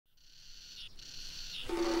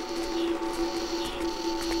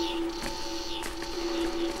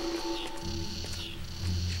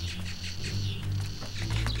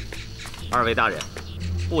二位大人，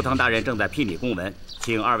布堂大人正在批拟公文，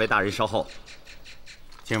请二位大人稍后。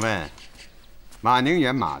请问，马宁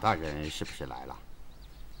远马大人是不是来了？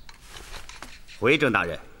回正大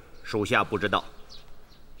人，属下不知道。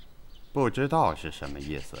不知道是什么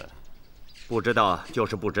意思？不知道就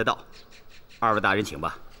是不知道。二位大人请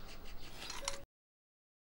吧。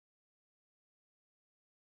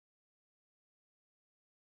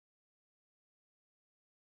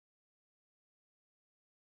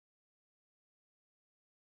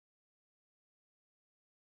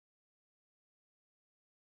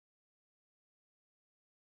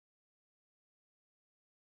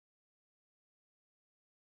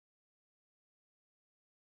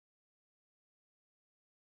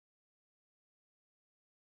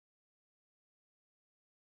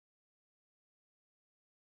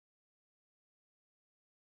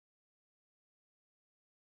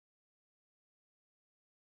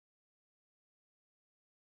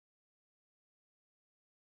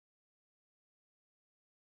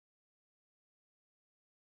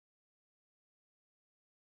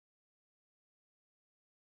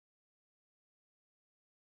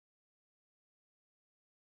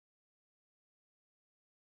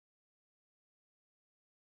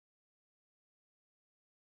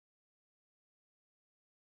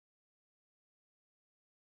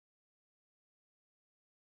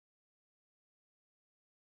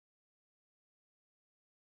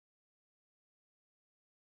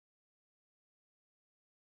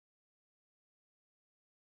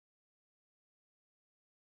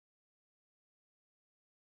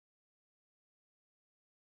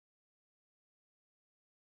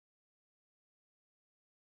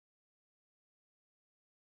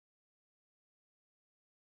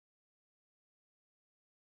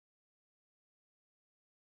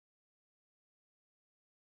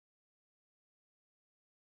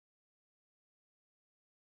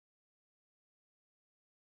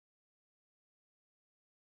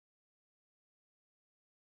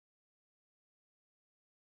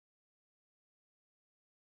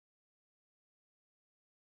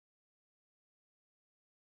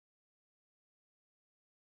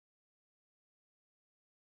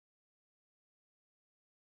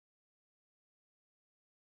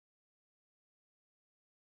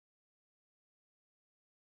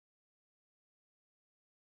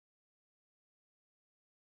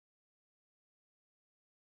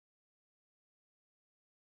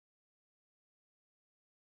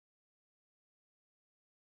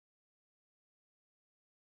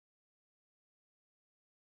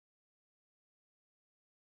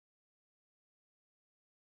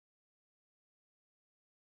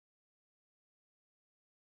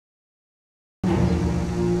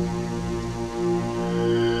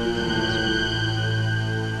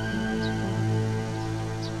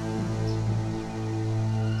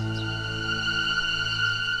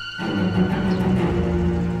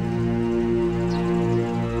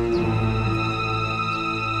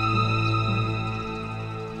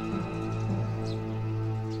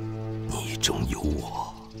 中有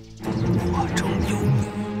我，我中有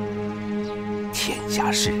你。天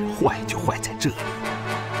下事坏就坏在这里。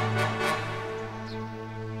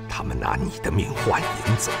他们拿你的命换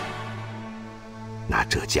银子，拿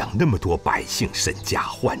浙江那么多百姓身家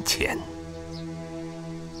换钱，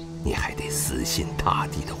你还得死心塌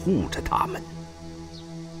地地护着他们，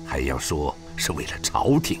还要说是为了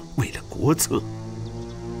朝廷，为了国策，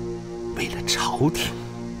为了朝廷，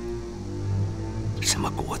什么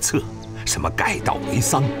国策？ 什么改道为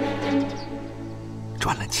桑，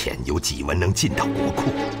赚了钱有几文能进到国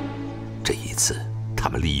库？这一次，他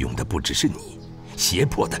们利用的不只是你，胁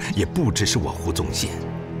迫的也不只是我胡宗宪。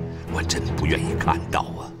我真不愿意看到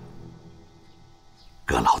啊！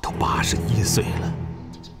阁老都81岁了，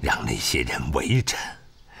让那些人围着，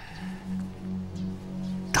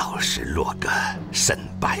倒是落个身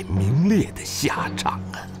败名裂的下场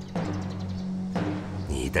啊！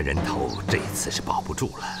你的人头这次是保不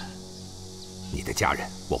住了。 你的家人，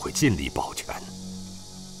我会尽力保全。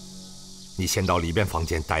你先到里边房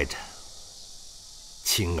间待着，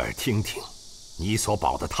亲耳听听，你所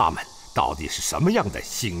保的他们到底是什么样的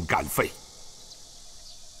心肝肺。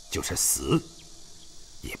就是死，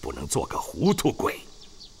也不能做个糊涂鬼。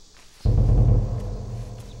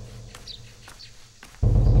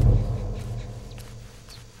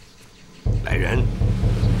来人！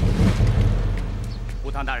布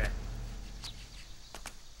堂大人。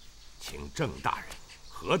 请郑大人、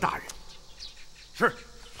何大人。是。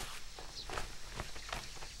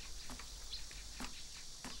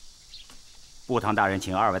布堂大人，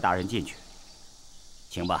请二位大人进去，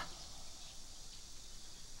请吧。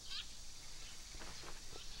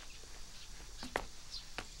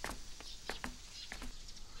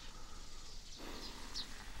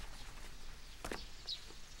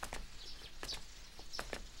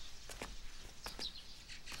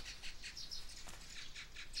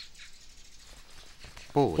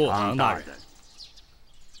不堂大人，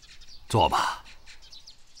坐吧。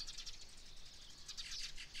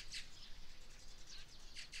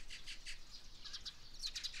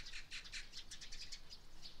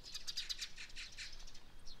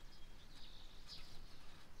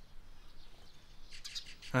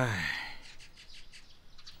唉，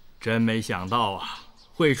真没想到啊，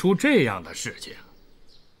会出这样的事情。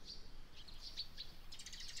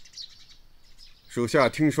属下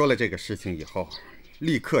听说了这个事情以后，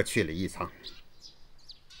立刻去了一趟，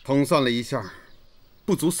统算了一下，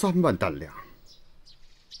不足3万担粮。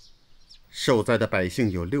受灾的百姓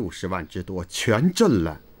有60万之多，全震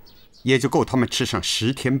了，也就够他们吃上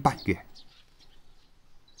10天半月。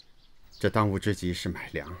这当务之急是买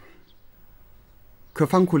粮，可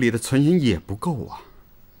藩库里的存银也不够啊。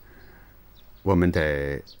我们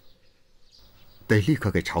得立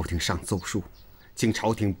刻给朝廷上奏书，请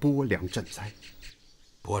朝廷拨粮赈灾。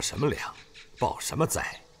拨什么粮？报什么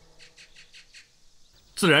灾？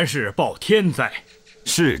自然是报天灾。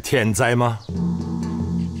是天灾吗？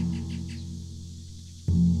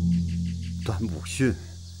端午汛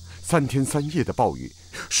，3天3夜的暴雨，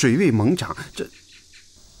水位猛涨，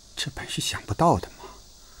这本是想不到的嘛。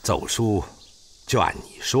奏书就按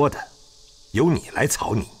你说的，由你来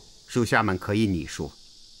草拟。属下们可以拟书，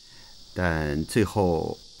但最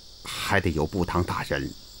后还得由部堂大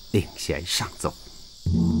人领衔上奏。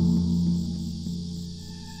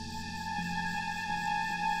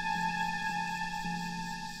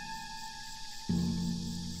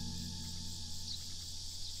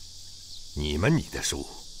你的书，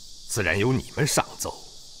自然由你们上奏。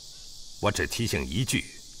我只提醒一句：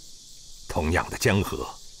同样的江河，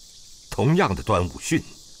同样的端午汛，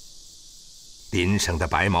邻省的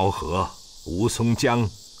白毛河、吴淞江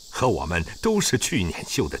和我们都是去年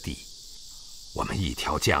修的堤。我们一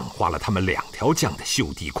条江花了他们2条江的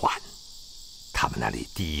修堤款，他们那里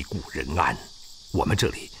堤固人安，我们这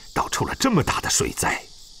里倒出了这么大的水灾。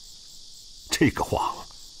这个谎，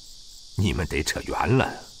你们得扯圆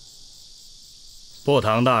了。部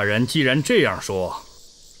堂大人既然这样说，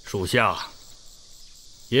属下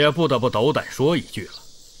也不得不斗胆说一句了。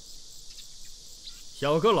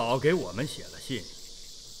小阁老给我们写了信，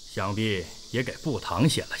想必也给部堂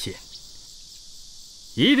写了信，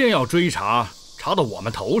一定要追查到我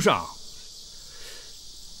们头上。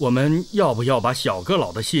我们要不要把小阁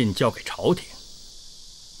老的信交给朝廷？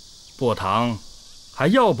部堂还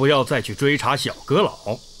要不要再去追查小阁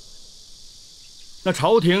老？那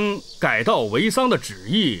朝廷改道为桑的旨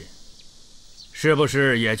意，是不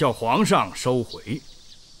是也叫皇上收回？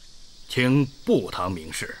请部堂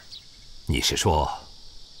明示。你是说，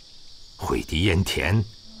毁堤淹田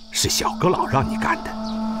是小阁老让你干的？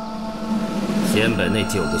先把那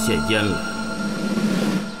9个县淹了。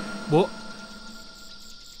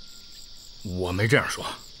我没这样说。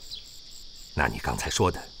那你刚才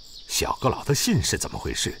说的小阁老的信是怎么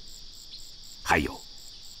回事？还有，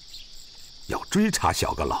要追查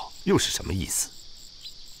小阁老又是什么意思？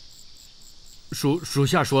属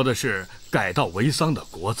下说的是改道为桑的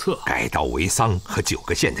国策。改道为桑和9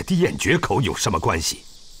个县的堤堰决口有什么关系？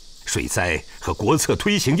水灾和国策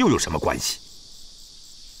推行又有什么关系？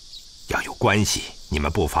要有关系，你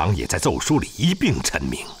们不妨也在奏书里一并陈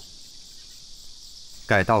明。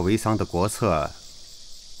改道为桑的国策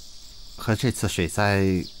和这次水灾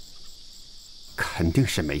肯定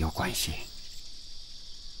是没有关系。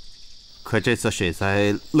可这次水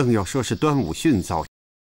灾愣要说是端午汛造成。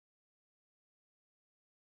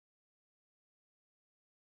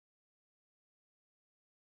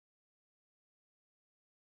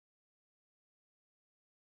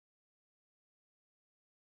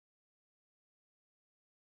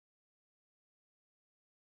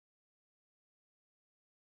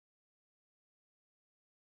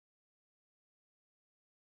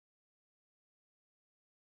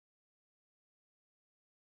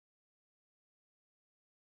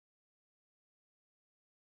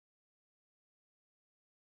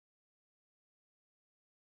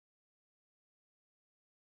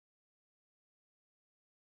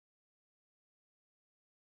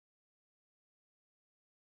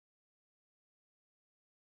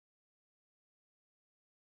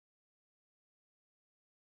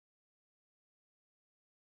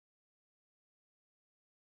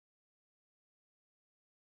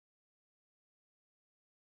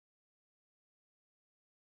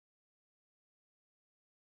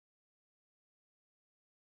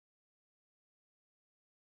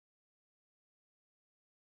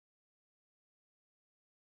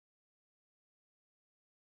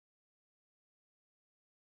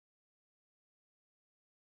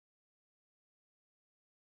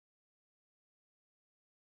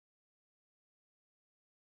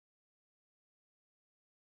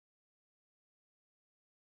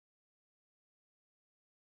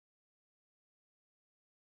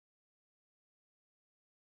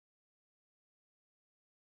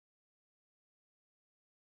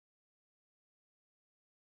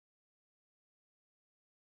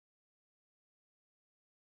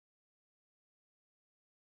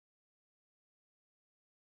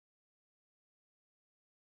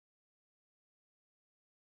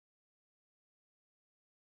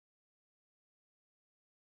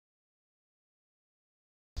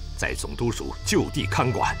在总督署就地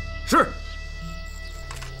看管。是。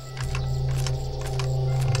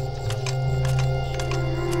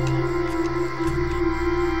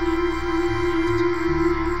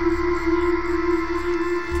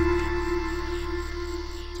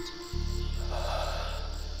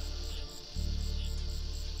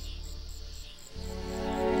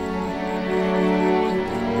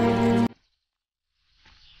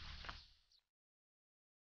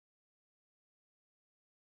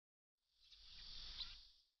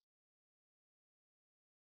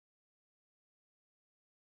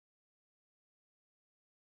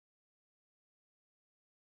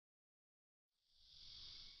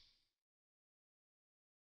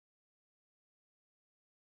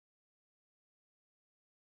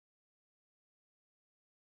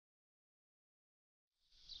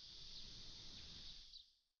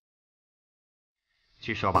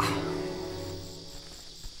据说吧，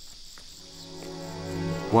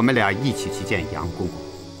我们俩一起去见杨公公。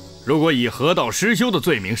如果以河道失修的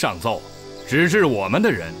罪名上奏，指治我们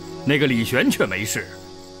的人，那个李玄却没事，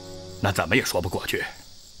那怎么也说不过去。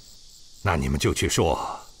那你们就去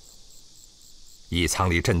说，义仓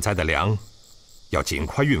里赈灾的粮，要尽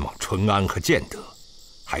快运往淳安和建德。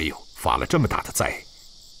还有发了这么大的灾，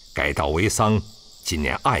改稻为桑，今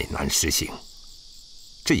年爱难实行。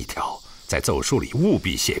这一条在奏书里务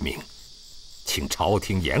必写明，请朝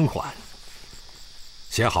廷延缓。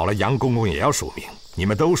写好了，杨公公也要署名，你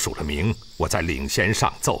们都署了名，我再领先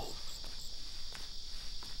上奏。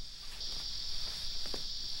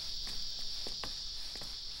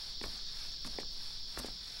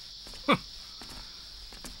哼，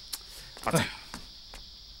发财。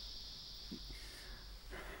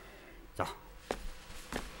走。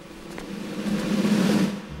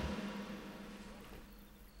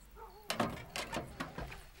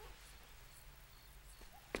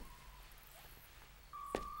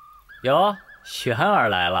哟，玄儿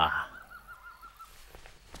来了，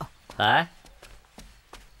来，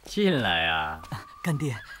进来呀，干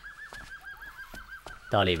爹，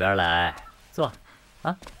到里边来，坐，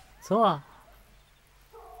啊，坐，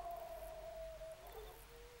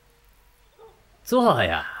坐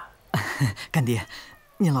呀。干爹，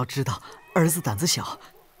您老知道儿子胆子小，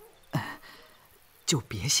就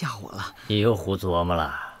别吓我了。你又胡琢磨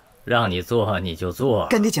了，让你坐你就坐。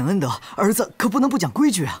干爹讲恩德，儿子可不能不讲规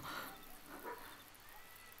矩啊。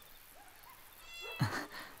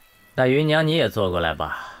那芸娘你也坐过来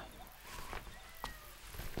吧。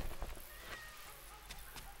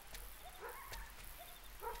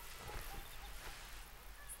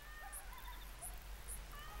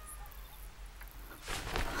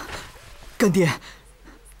干爹，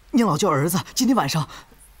您老叫儿子今天晚上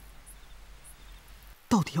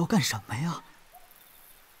到底要干什么呀？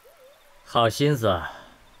好心思，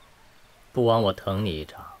不枉我疼你一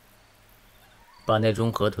场。把那盅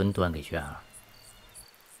河豚端给轩儿。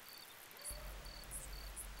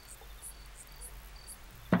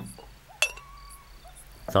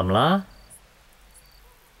怎么了？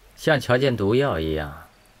像瞧见毒药一样。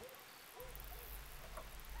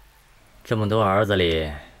这么多儿子里，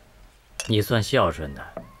你算孝顺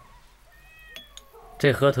的。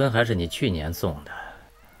这河豚还是你去年送的，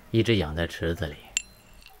一直养在池子里，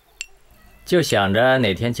就想着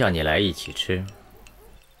哪天叫你来一起吃。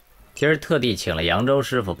今儿特地请了扬州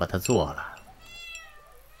师傅把它做了，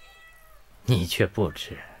你却不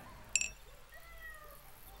吃。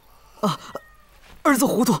啊！儿子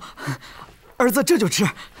糊涂，儿子这就吃。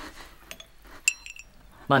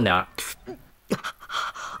慢点儿，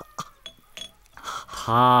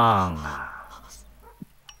烫啊！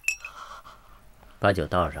把酒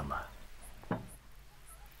倒上吧。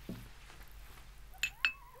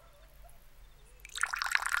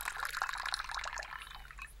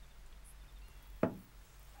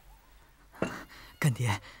干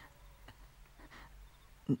爹，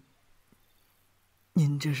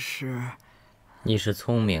您这是？你是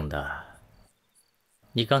聪明的，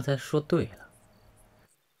你刚才说对了。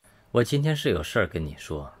我今天是有事儿跟你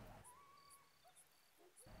说，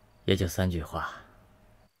也就3句话，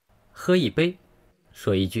喝一杯，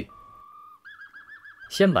说一句。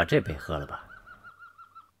先把这杯喝了吧。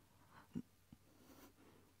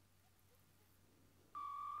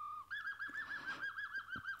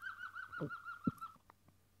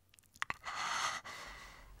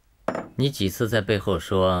你几次在背后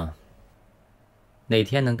说，哪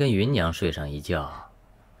天能跟芸娘睡上一觉，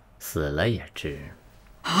死了也值。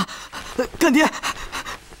啊，干爹，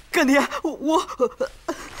干爹，我……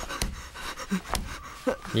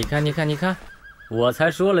你看，你看，你看，我才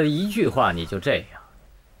说了1句话，你就这样，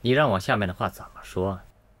你让我下面的话怎么说？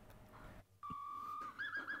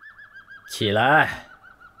起来，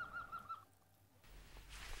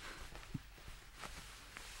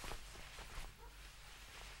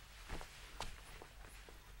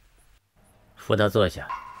扶他坐下。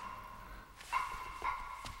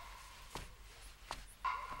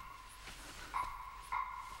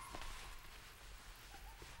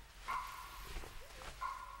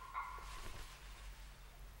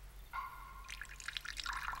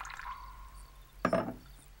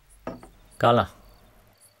干了。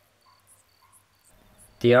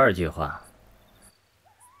第二句话，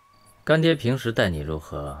干爹平时待你如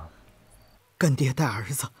何？干爹待儿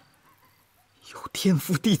子有天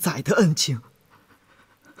父地载的恩情，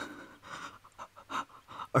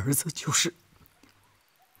儿子就是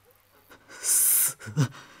死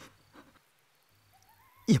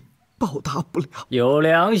也报答不了。有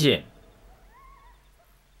良心。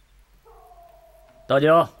倒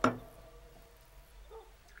酒。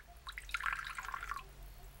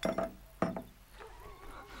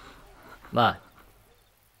慢，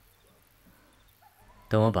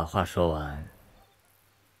等我把话说完。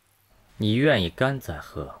你愿意干再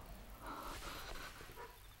喝。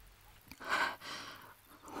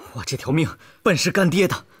我这条命本是干爹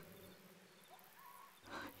的，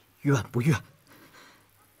愿不愿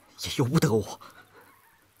也由不得我。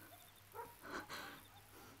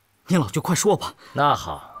您老就快说吧。那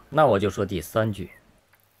好，那我就说第三句。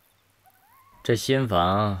这新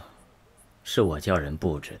房是我叫人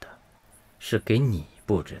布置的，是给你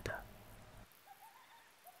布置的。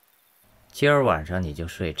今儿晚上你就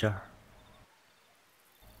睡这儿。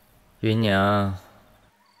芸娘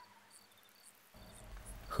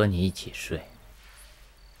和你一起睡。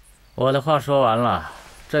我的话说完了，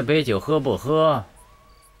这杯酒喝不喝，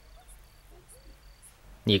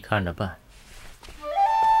你看着办。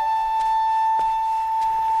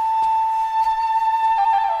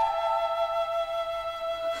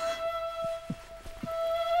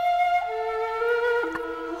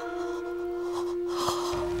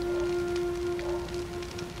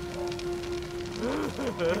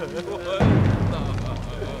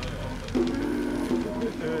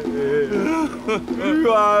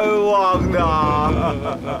冤枉呐！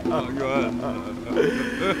冤！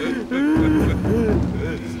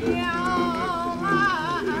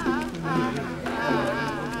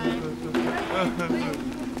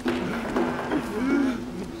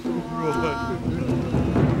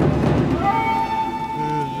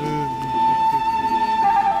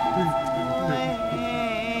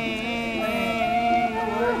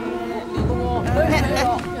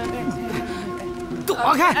躲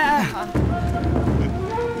开！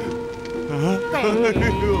哎呦，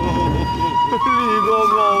李公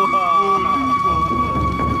公啊！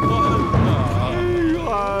冤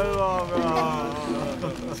枉啊！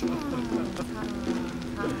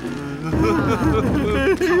哎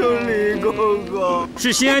呦，李公公，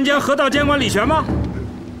是新安江河道监管李全吗？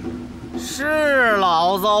是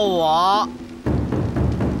老子我。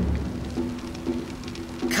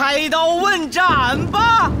开刀问斩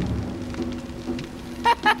吧！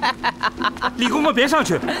李公公别上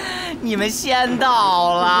去，你们先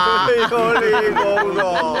到了。哎呦，李公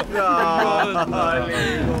公啊，李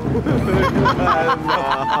公公，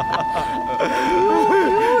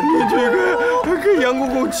你去给杨公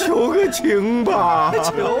公求个情吧。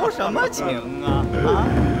求什么情啊？啊，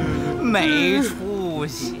没出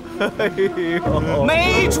息，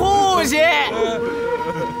没出息！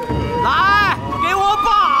来，给我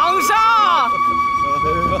绑上！总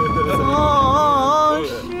是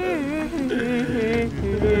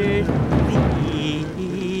敌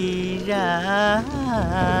人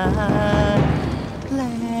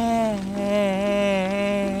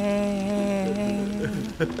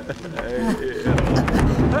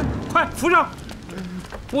快扶上！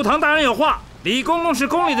布堂大人有话，李公公是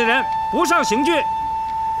宫里的人，不上刑具，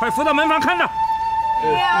快扶到门房看着。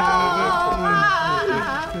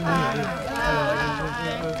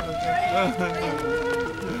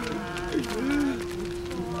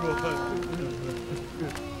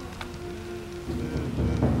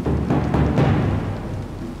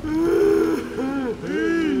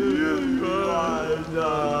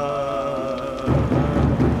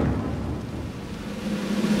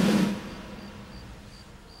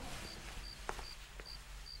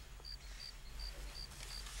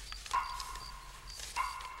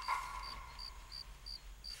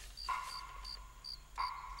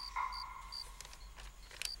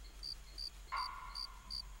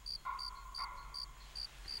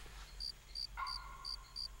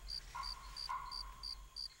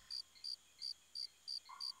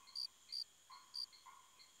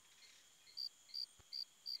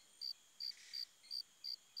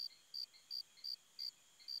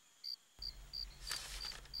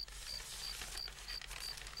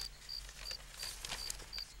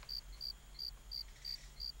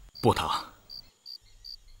布堂，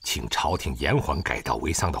请朝廷延缓改道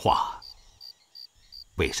为桑的话，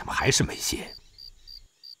为什么还是没写？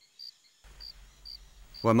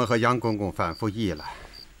我们和杨公公反复议了，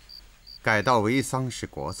改道为桑是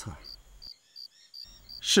国策，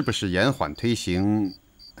是不是延缓推行，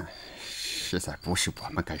实在不是我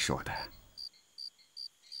们该说的。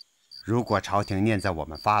如果朝廷念在我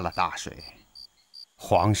们发了大水，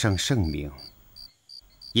皇上圣明，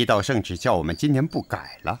一道圣旨叫我们今年不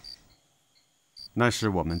改了，那是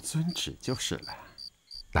我们遵旨就是了。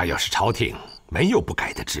那要是朝廷没有不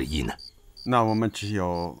改的旨意呢？那我们只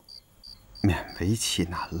有勉为其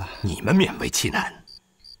难了。你们勉为其难？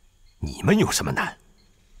你们有什么难？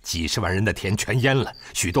几十万人的田全淹了，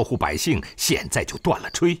许多户百姓现在就断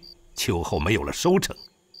了炊，秋后没有了收成，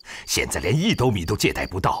现在连1斗米都借贷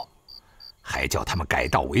不到，还叫他们改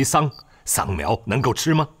稻为桑，桑苗能够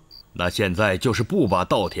吃吗？那现在就是不把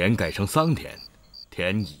稻田改成桑田，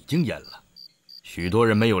田已经淹了，许多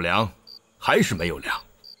人没有粮，还是没有粮。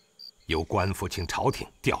由官府请朝廷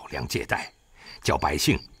调粮借贷，叫百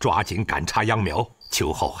姓抓紧赶插秧苗，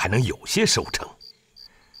秋后还能有些收成。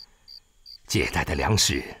借贷的粮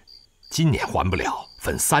食今年还不了，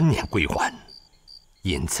分3年归还，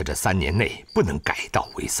因此这3年内不能改稻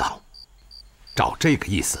为桑。照这个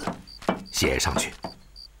意思写上去。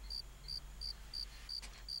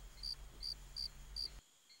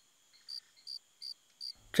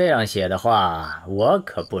这样写的话，我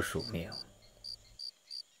可不署名。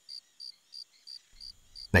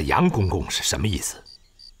那杨公公是什么意思？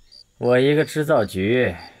我一个织造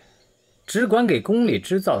局，只管给宫里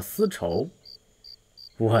织造丝绸，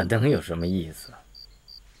我能有什么意思？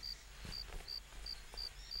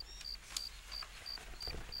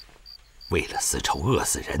为了丝绸饿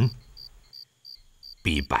死人，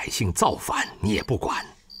逼百姓造反，你也不管？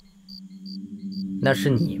那是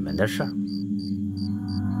你们的事儿。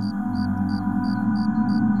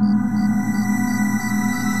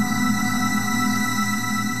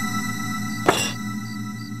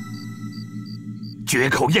决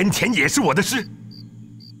口淹田也是我的事。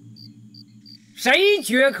谁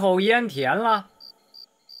决口淹田了？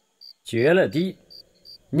决了的，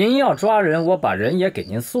您要抓人，我把人也给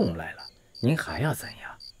您送来了，您还要怎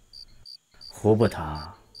样？胡不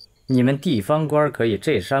堂，你们地方官可以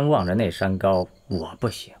这山望着那山高，我不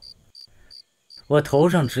行。我头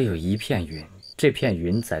上只有一片云，这片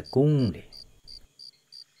云在宫里。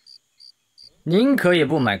您可以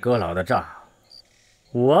不买阁老的账，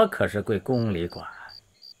我可是归宫里管。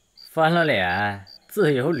翻了脸，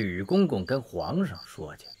自有吕公公跟皇上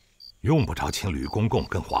说去。用不着请吕公公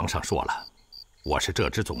跟皇上说了，我是这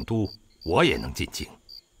支总督，我也能进京，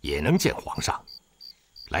也能见皇上。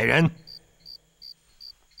来人，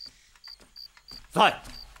在，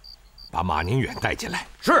把马宁远带进来。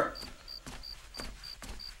是。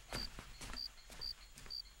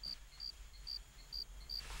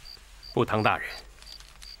不堂大人，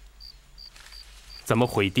咱们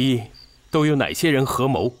毁堤都有哪些人合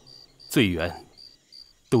谋？罪源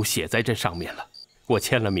都写在这上面了，我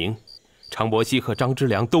签了名，常伯熙和张之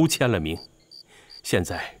良都签了名，现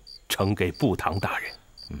在呈给不堂大人。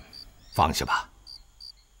放下吧。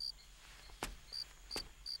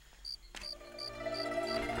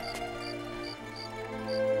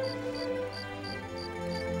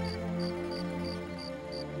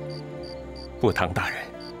不堂大人，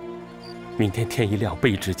明天天一亮，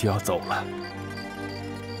卑职就要走了。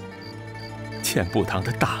欠不堂的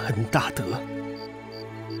大恩大德，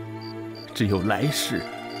只有来世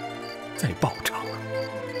再报偿了。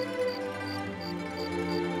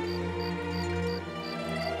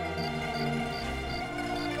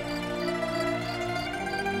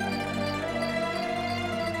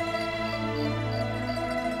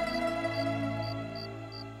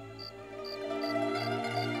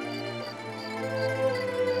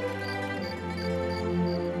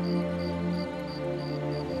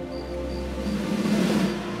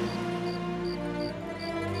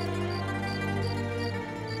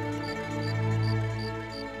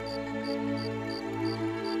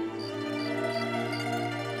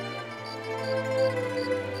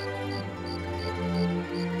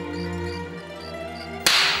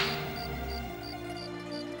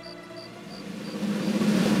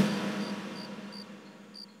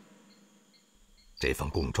这份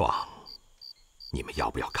供状，你们要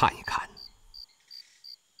不要看一看？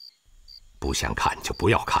不想看就不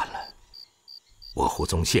要看了。我胡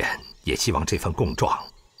宗宪也希望这份供状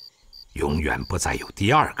永远不再有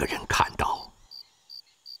第2个人看到。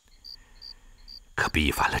可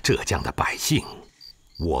逼反了浙江的百姓，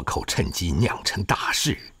倭寇趁机酿成大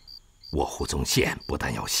事。我胡宗宪不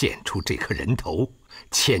但要献出这颗人头，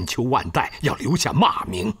千秋万代要留下骂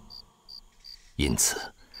名。因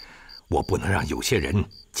此，我不能让有些人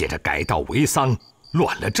借着改道为桑，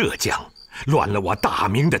乱了浙江，乱了我大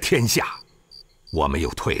明的天下。我没有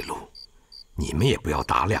退路，你们也不要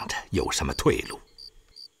打量着有什么退路。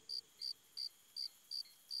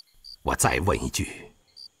我再问一句，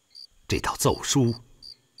这道奏书，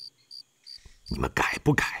你们改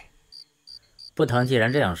不改？不堂既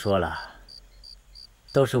然这样说了，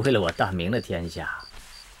都是为了我大明的天下，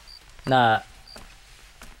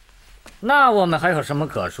那我们还有什么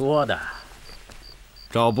可说的？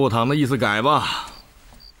照不堂的意思改吧。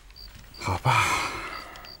好吧。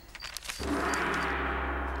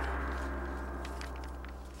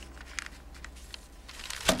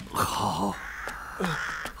好，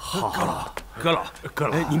好，阁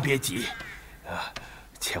老，您别急，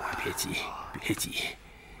千万别急，别急，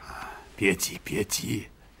别急，别急，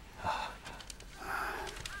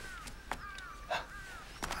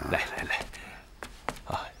来，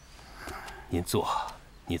您坐，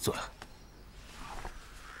您坐。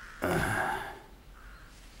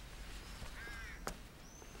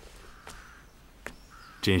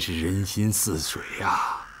真是人心似水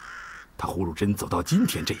呀！他葫芦真走到今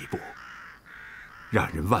天这一步，让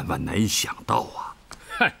人万万难以想到啊！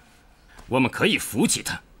嗨，我们可以扶起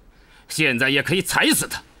他，现在也可以踩死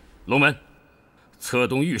他。龙门，策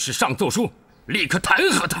动御史上奏书，立刻弹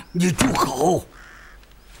劾他。你住口！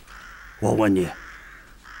我问你，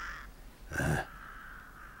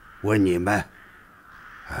问你们，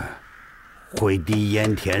回敌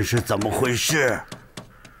盐田是怎么回事？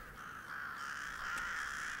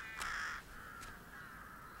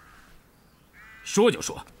说就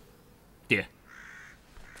说，爹，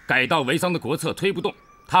改道为桑的国策推不动，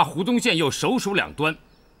他胡宗宪又首鼠两端，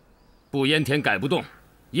不淹田改不动，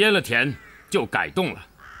淹了田就改动了，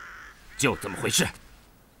就这么回事。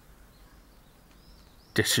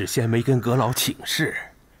这事先没跟阁老请示，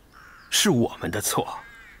是我们的错。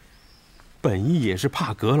本意也是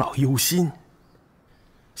怕阁老忧心，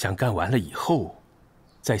想干完了以后，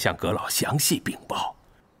再向阁老详细禀报。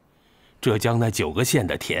浙江那9个县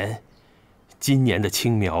的田，今年的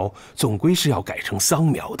青苗总归是要改成桑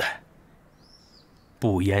苗的，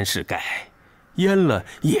不淹是改，淹了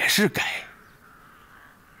也是改。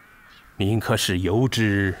民可使由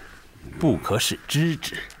之，不可使知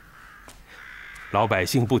之。老百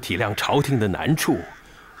姓不体谅朝廷的难处，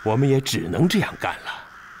我们也只能这样干了。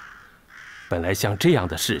本来像这样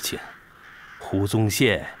的事情，胡宗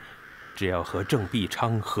宪只要和郑必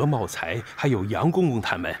昌、何茂才还有杨公公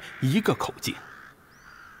他们一个口径，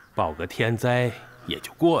报个天灾也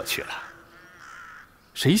就过去了。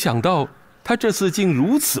谁想到他这次竟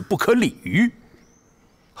如此不可理喻。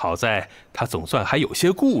好在他总算还有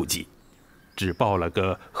些顾忌，只报了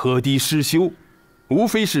个河堤失修，无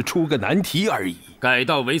非是出个难题而已。改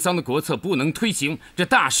道为桑的国策不能推行，这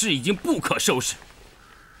大事已经不可收拾。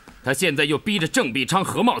他现在又逼着郑必昌、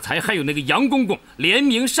何茂才还有那个杨公公联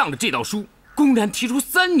名上了这道书，公然提出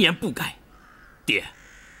3年不改。爹，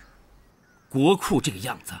国库这个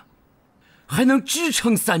样子，还能支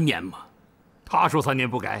撑3年吗？他说3年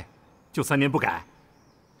不改，就3年不改。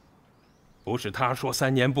不是他说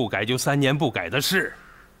3年不改就3年不改的事。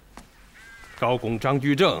高拱、张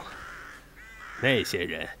居正那些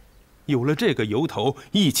人有了这个由头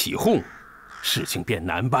一起哄，事情便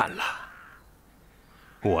难办了。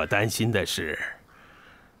我担心的是，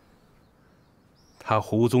他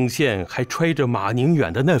胡宗宪还揣着马宁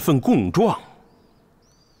远的那份供状。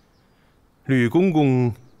吕公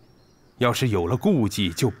公要是有了顾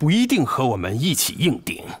忌，就不一定和我们一起硬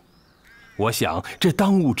顶。我想这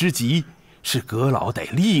当务之急是阁老得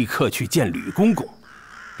立刻去见吕公公，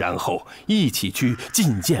然后一起去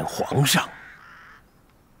觐见皇上。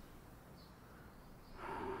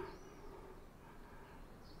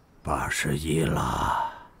81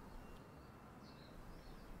了，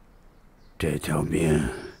这条命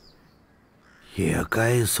也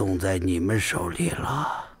该送在你们手里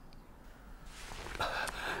了。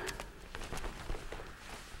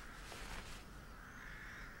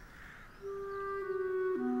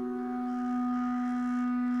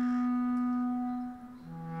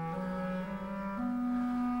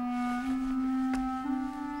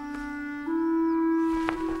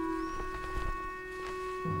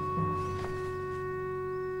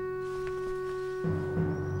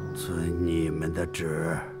的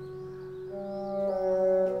旨，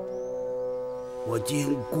我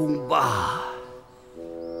进宫吧。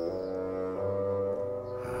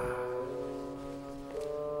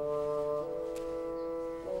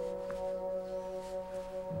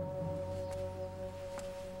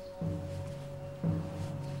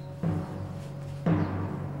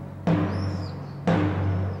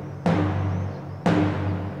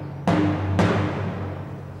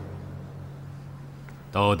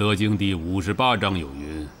道德经第58章有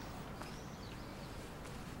云：“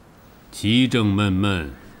其政闷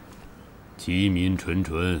闷，其民纯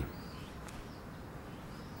纯；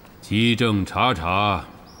其政察察，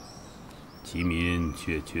其民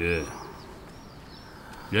确确。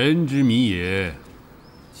人之迷也，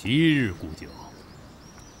其日固久。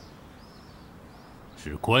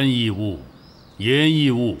是官亦物，言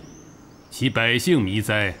亦物，其百姓迷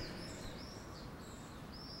哉！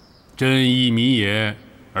朕亦迷也，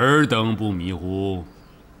尔等不迷乎？”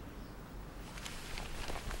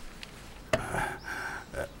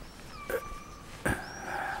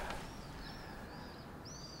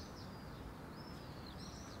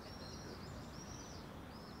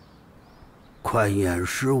宽严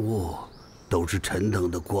失误，都是臣等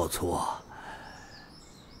的过错。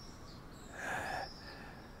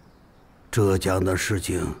浙江的事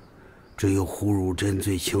情，只有胡汝珍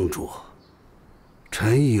最清楚。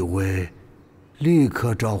臣以为，立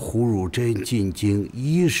刻召胡汝珍进京，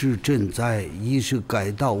一是赈灾，一是改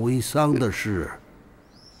道为桑的事，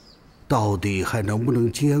到底还能不能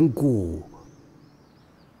兼顾？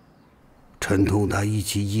臣同他一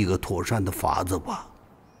起议个妥善的法子吧。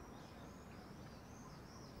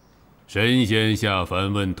神仙下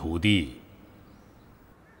凡问土地，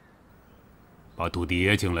把土地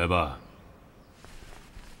爷请来吧。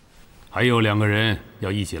还有2个人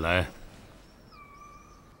要一起来，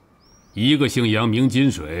一个姓杨名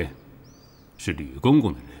金水，是吕公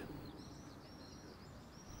公的人；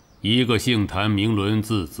一个姓谭名伦，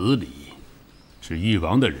字子李，是誉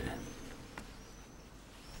王的人。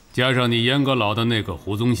加上你严阁老的那个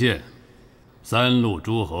胡宗宪，3路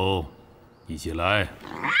诸侯一起来。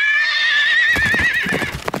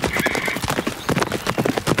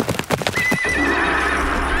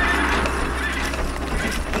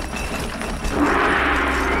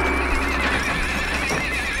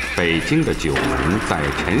北京的九门在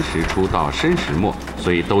辰时初到申时末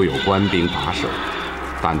虽都有官兵把守，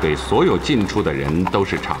但对所有进出的人都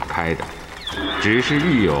是敞开的，只是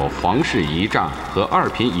遇有皇室仪仗和2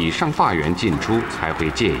品以上大员进出才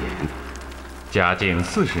会戒严。嘉靖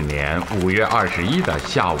40年5月21的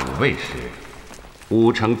下午未时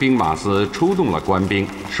，5城兵马司出动了官兵，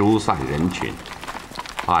疏散人群。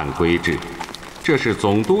按规制，这是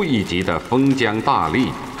总督一级的封疆大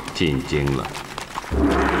吏进京了。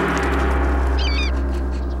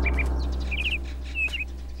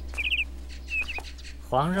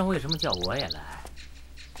皇上为什么叫我也来？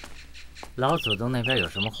老祖宗那边有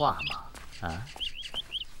什么话吗？啊？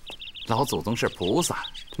老祖宗是菩萨，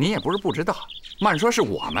你也不是不知道。慢说是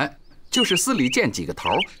我们，就是司礼监几个头，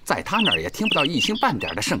在他那儿也听不到一星半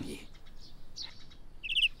点的圣意。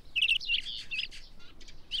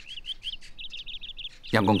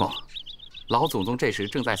杨公公，老祖宗这时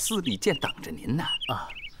正在司礼监等着您呢。啊。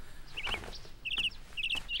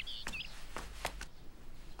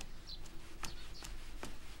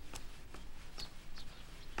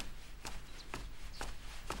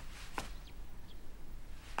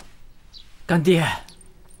干爹，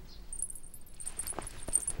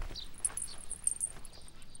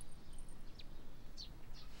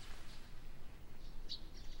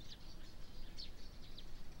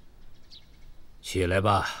起来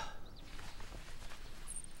吧。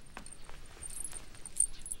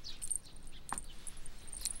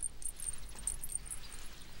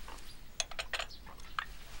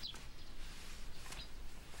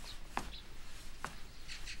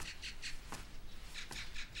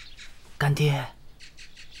干爹，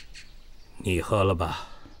你喝了吧。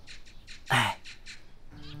哎，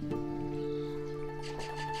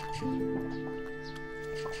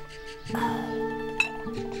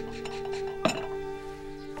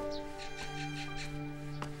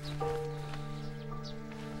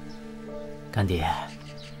干爹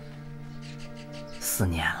，4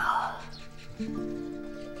年了，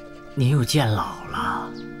你又见老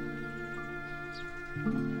了。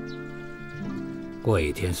过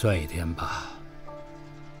一天算一天吧。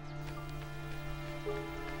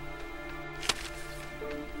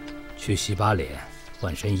去洗把脸，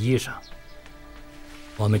换身衣裳。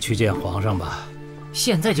我们去见皇上吧。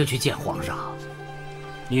现在就去见皇上？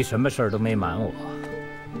你什么事儿都没瞒我，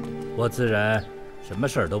我自然什么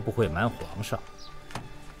事儿都不会瞒皇上。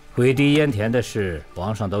毁堤淹田的事，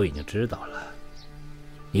皇上都已经知道了。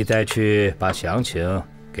你再去把详情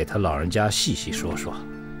给他老人家细细说说。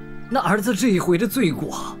那儿子这一回的罪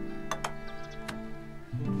过，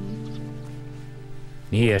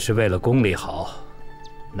你也是为了宫里好，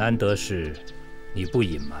难得是你不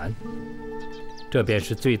隐瞒，这便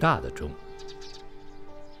是最大的忠。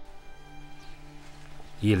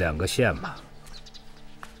1、2个县嘛，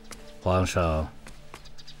皇上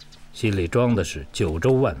心里装的是九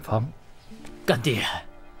州万方。干爹，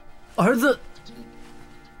儿子，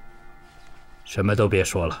什么都别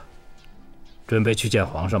说了，准备去见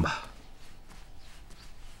皇上吧。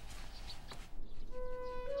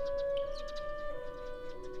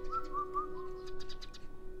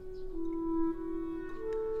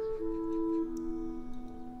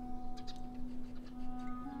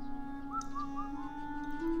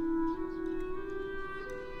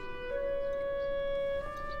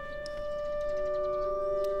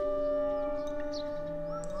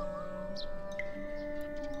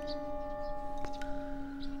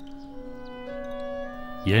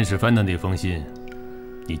严世蕃的那封信，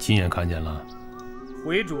你亲眼看见了？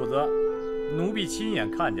回主子，奴婢亲眼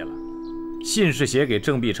看见了。信是写给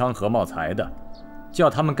郑必昌、何茂才的，叫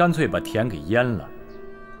他们干脆把田给淹了，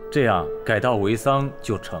这样改稻为桑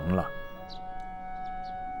就成了。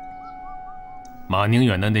马宁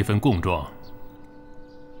远的那份供状，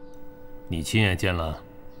你亲眼见了？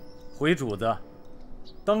回主子，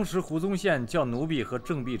当时胡宗宪叫奴婢和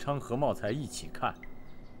郑必昌、何茂才一起看，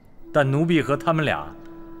但奴婢和他们俩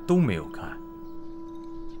都没有看。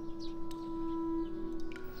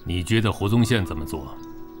你觉得胡宗宪这么做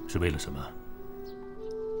是为了什么？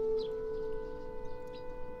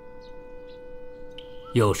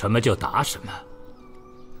有什么就答什么。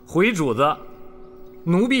回主子，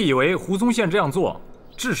奴婢以为胡宗宪这样做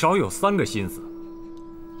至少有3个心思。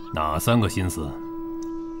哪3个心思？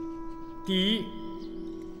第一，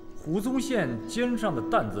胡宗宪肩上的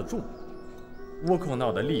担子重，倭寇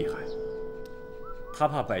闹得厉害，他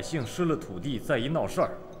怕百姓失了土地再一闹事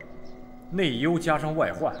儿，内忧加上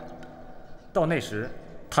外患，到那时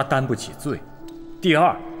他担不起罪。第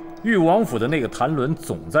二，豫王府的那个谭伦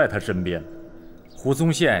总在他身边，胡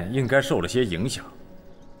宗宪应该受了些影响。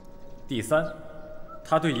第三，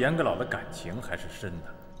他对严阁老的感情还是深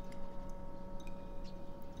的，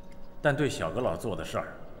但对小阁老做的事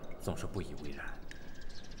儿总是不以为然。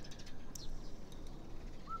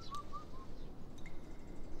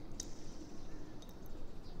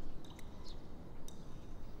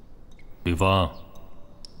吕方，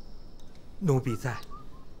奴婢在。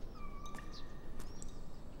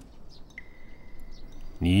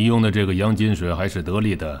你用的这个洋金水还是得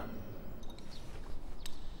力的，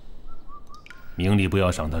明里不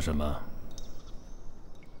要赏他什么，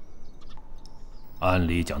暗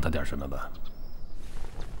里讲他点什么吧。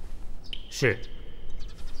是。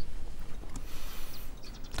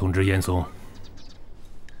通知严嵩，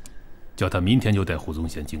叫他明天就带胡宗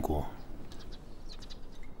宪进宫。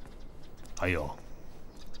还有，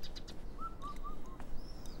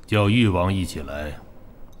叫誉王一起来。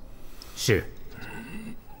是。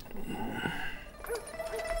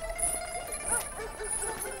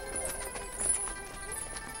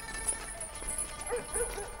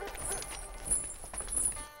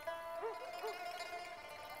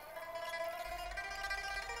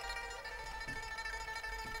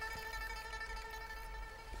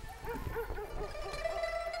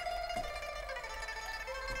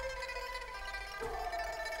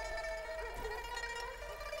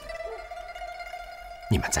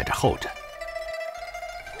你们在这候着。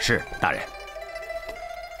是，大人。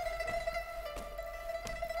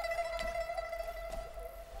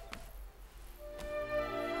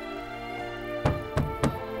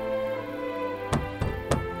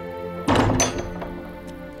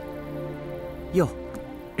哟，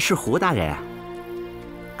是胡大人啊。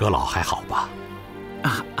阁老还好吧？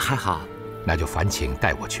啊，还好。那就烦请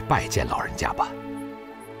带我去拜见老人家吧。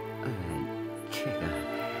这个，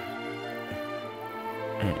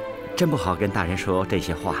真不好跟大人说这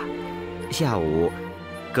些话。下午，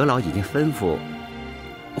阁老已经吩咐，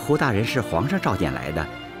胡大人是皇上召见来的，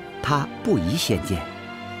他不宜先见。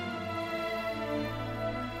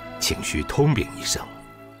请须通禀一声，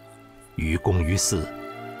于公于私，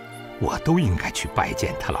我都应该去拜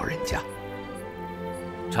见他老人家。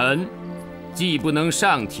臣既不能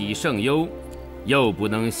上体圣忧，又不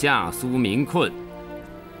能下苏民困。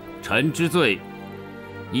臣之罪，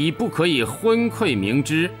已不可以昏聩明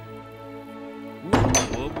之。误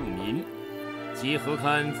国误民，其何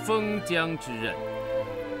堪封疆之任？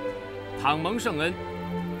倘蒙圣恩，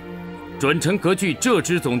准臣革去浙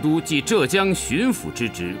支总督及浙江巡抚之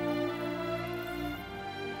职。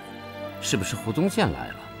是不是胡宗宪来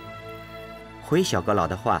了？回小阁老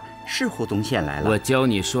的话，是胡宗宪来了。我教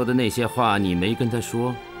你说的那些话，你没跟他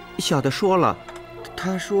说？小的说了，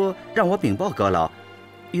他说让我禀报阁老，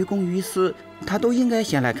于公于私，他都应该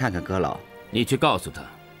先来看看阁老。你去告诉他，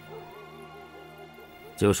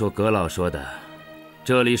就说阁老说的，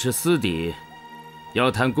这里是私邸，要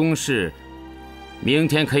谈公事，明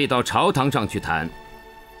天可以到朝堂上去谈，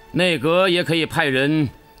内阁也可以派人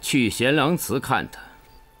去贤良祠看他。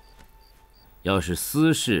要是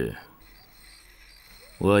私事，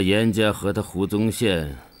我严家和他胡宗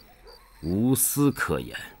宪无私可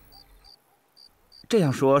言。这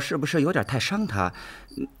样说是不是有点太伤他？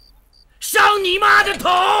伤你妈的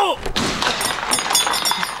头！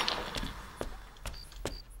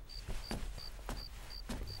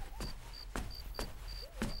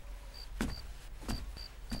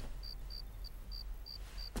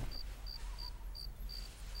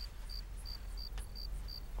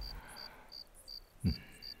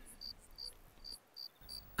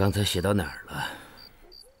刚才写到哪儿了？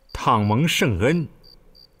倘蒙圣恩，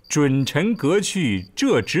准臣革去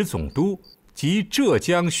浙直总督及浙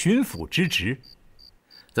江巡抚之职。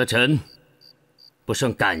则臣不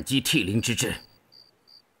胜感激涕零之至。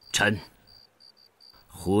臣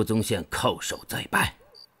胡宗宪叩首再拜。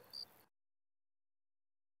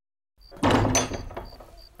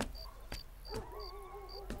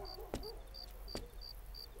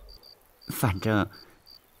反正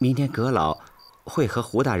明天阁老会和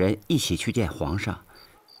胡大人一起去见皇上，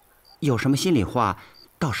有什么心里话，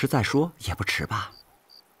到时再说也不迟吧。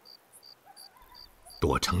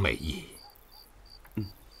多承美意。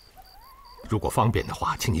如果方便的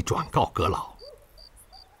话，请你转告阁老。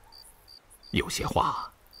有些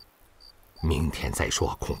话，明天再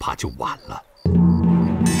说，恐怕就晚了。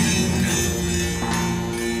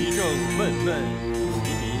其政问问，其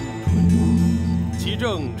民蠢蠢；其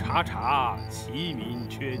政察察，其民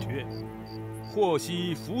缺缺。祸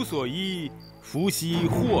兮福所依，福兮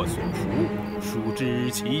祸所伏，孰知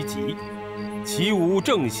其极？其无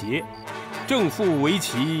正邪，正复为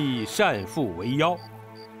奇，善复为妖。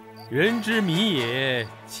人之迷也，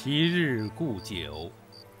其日固久。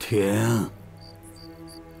停！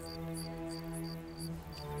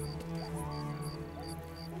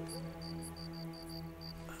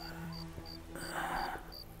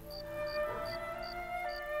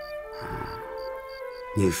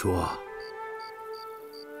你说，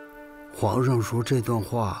皇上说这段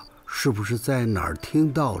话是不是在哪儿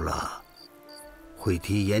听到了？会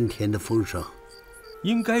提盐田的风声？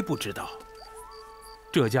应该不知道。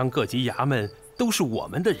浙江各级衙门都是我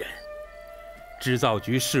们的人，织造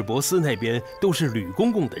局市舶司那边都是吕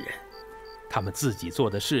公公的人，他们自己做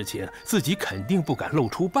的事情，自己肯定不敢露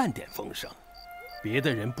出半点风声。别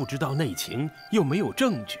的人不知道内情，又没有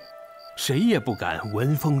证据，谁也不敢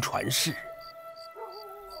闻风传事。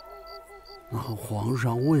那皇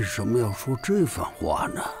上为什么要说这番话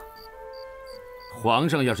呢？皇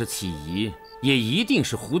上要是起疑，也一定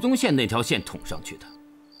是胡宗宪那条线捅上去的。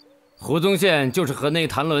胡宗宪就是和那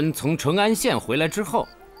谭纶从淳安县回来之后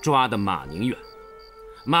抓的马宁远。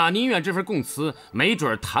马宁远这份供词，没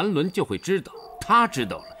准谭纶就会知道，他知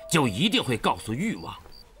道了就一定会告诉誉王。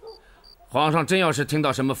皇上真要是听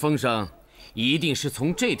到什么风声，一定是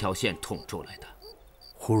从这条线捅出来的。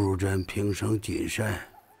胡汝珍平生谨慎，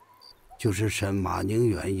就是审马宁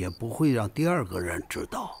远也不会让第二个人知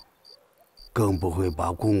道，更不会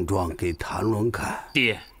把供状给谭纶看。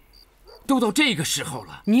爹，都到这个时候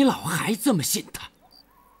了，你老还这么信他？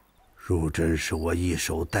汝珍是我一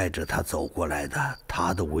手带着他走过来的，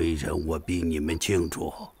他的为人我比你们清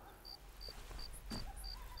楚。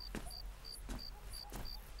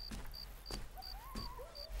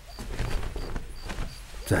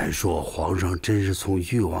再说，皇上真是从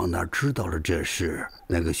誉王那儿知道了这事，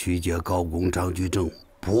那个徐阶高公张居正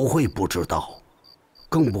不会不知道，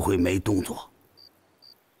更不会没动作。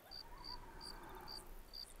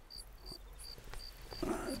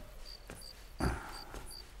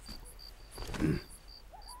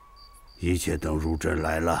一切等汝珍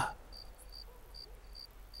来了，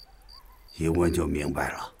一问就明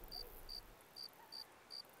白了。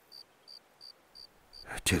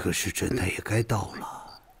这个时辰他也该到了。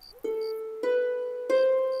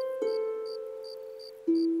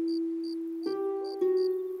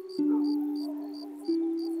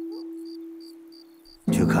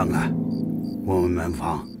去看看，问问门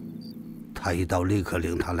房，他一到立刻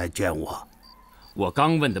领他来见我。我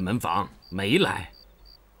刚问的门房没来。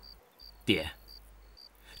爹，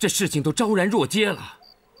这事情都昭然若揭了，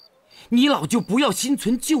你老就不要心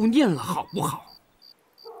存旧念了，好不好？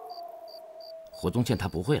胡宗宪他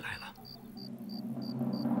不会来了。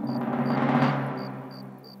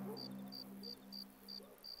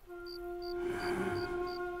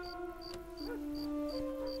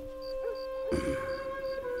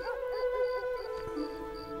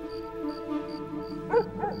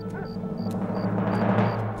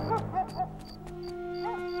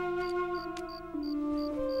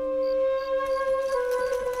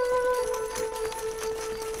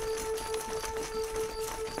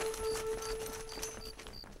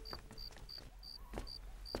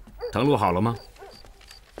誊录好了吗？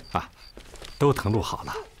啊，都誊录好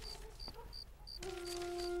了。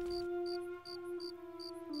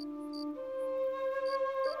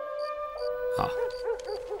好，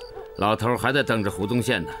老头还在等着胡宗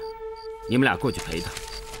宪呢，你们俩过去陪他，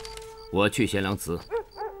我去贤良祠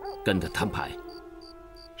跟他摊牌。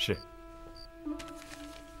是。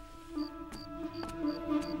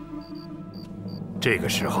这个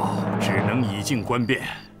时候只能以静观变。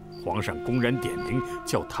皇上公然点名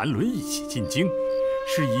叫谭伦一起进京，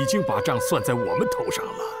是已经把账算在我们头上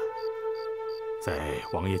了。在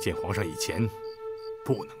王爷见皇上以前，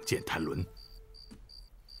不能见谭伦。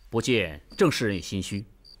不见正是人也心虚。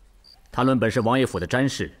谭伦本是王爷府的詹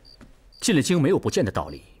事，进了京没有不见的道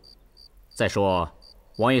理。再说，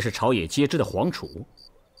王爷是朝野皆知的皇储，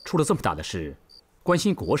出了这么大的事，关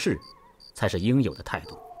心国事才是应有的态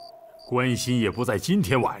度。关心也不在今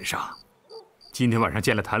天晚上。今天晚上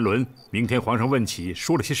见了谭伦，明天皇上问起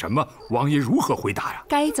说了些什么，王爷如何回答呀？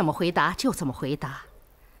该怎么回答就怎么回答。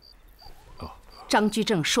张居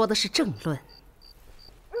正说的是政论，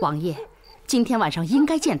王爷今天晚上应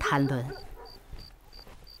该见谭伦，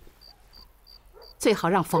最好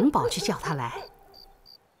让冯保去叫他来。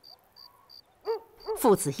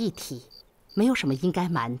父子一体，没有什么应该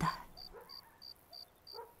瞒的。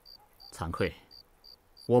惭愧，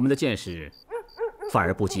我们的见识反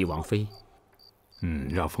而不及王妃。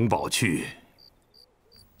让冯保去，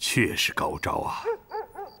确是高招啊。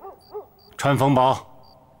传冯保。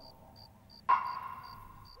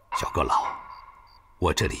小阁老，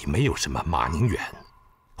我这里没有什么马宁远、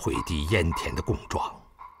毁堤淹田的供状。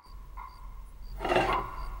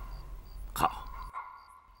好，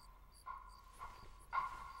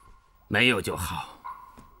没有就好。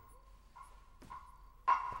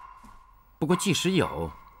不过即使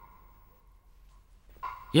有，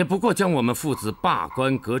也不过将我们父子罢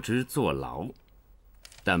官革职坐牢。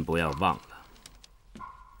但不要忘了，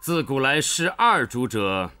自古来世二主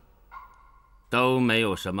者都没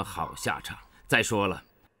有什么好下场。再说了，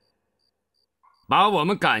把我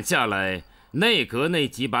们赶下来，内阁那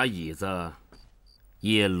几把椅子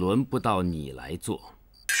也轮不到你来坐。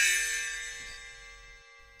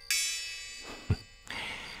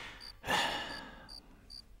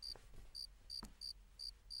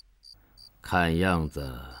看样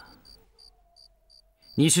子，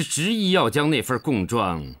你是执意要将那份供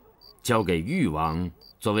状交给誉王，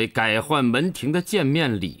作为改换门庭的见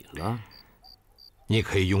面礼了。你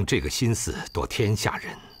可以用这个心思夺天下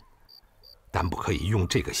人，但不可以用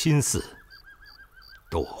这个心思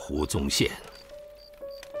夺胡宗宪。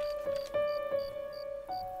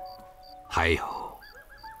还有，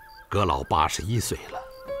阁老81岁了，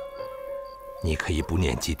你可以不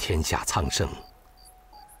念及天下苍生，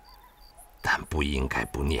但不应该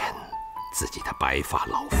不念自己的白发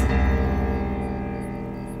老父。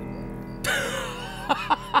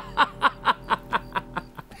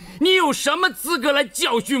你有什么资格来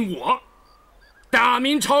教训我？大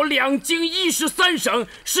明朝2京1市3省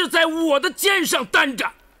是在我的肩上担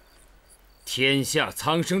着，天下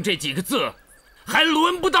苍生这几个字还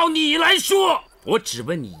轮不到你来说。我只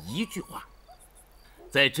问你一句话，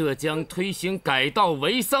在浙江推行改道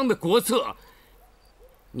为桑的国策，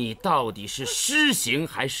你到底是施行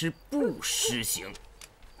还是不施行？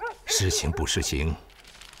施行不施行，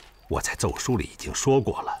我在奏书里已经说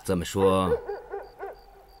过了。这么说，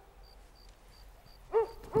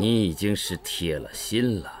你已经是铁了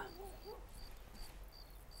心了。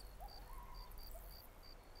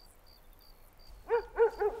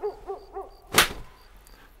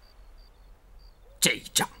这一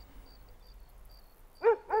仗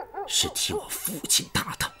是替我父亲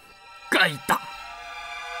打的，该打。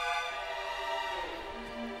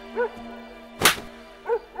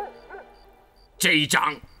这一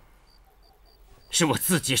仗是我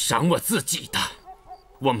自己赏我自己的。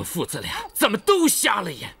我们父子俩怎么都瞎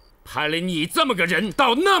了眼，派了你这么个人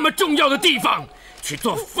到那么重要的地方去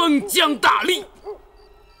做封疆大吏。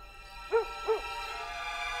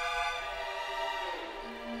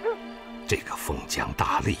这个封疆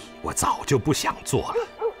大吏我早就不想做了，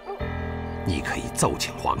你可以奏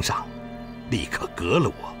请皇上立刻革了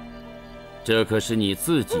我。这可是你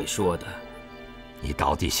自己说的。你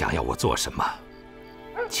到底想要我做什么？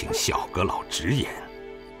请小阁老直言。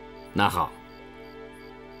那好，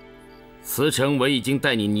辞呈我已经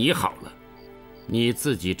带你拟好了，你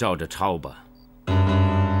自己照着抄吧。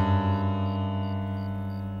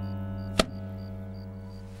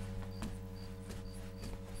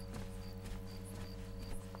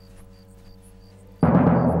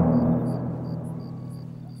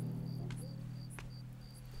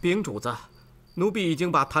禀主子，奴婢已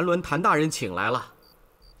经把谭伦谭大人请来了。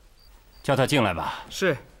叫他进来吧。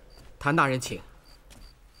是。谭大人请。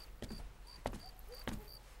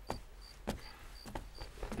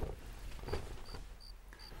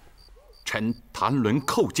臣谭伦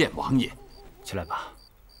叩见王爷。起来吧。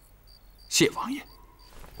谢王爷。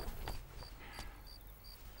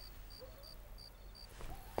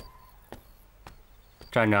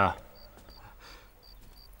站着。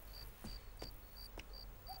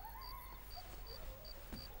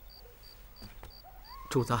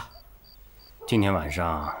主子，今天晚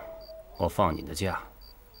上我放你的假，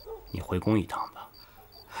你回宫一趟吧。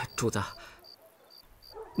主子，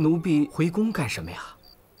奴婢回宫干什么呀？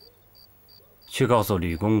去告诉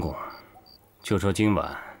吕公公，就说今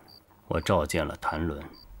晚我召见了谭伦。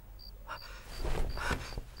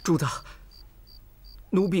主子，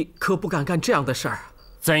奴婢可不敢干这样的事儿。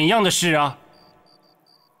怎样的事啊？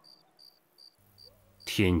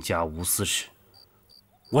天下无私事，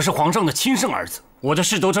我是皇上的亲生儿子，我的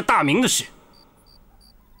事都是大明的事。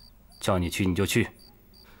叫你去你就去。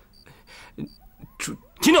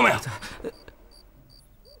听到没有？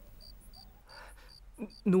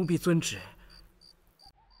奴婢遵旨。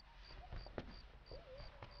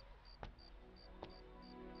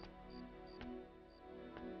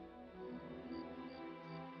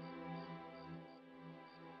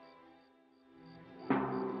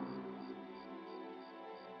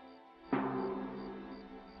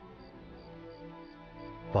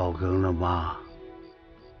报更了吗？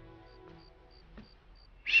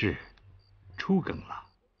是，初更了，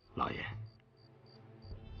老爷。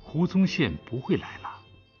胡宗宪不会来了。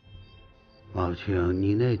茂庆，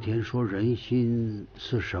你那天说人心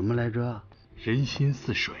是什么来着？人心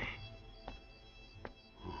似水。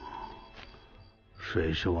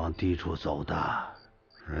水是往低处走的，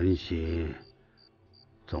人心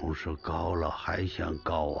总是高了还想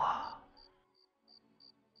高啊。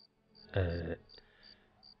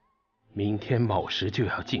明天卯时就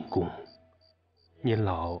要进宫，您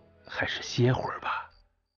老还是歇会儿吧。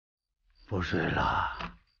不睡了，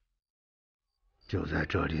就在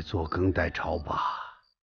这里做更待朝吧。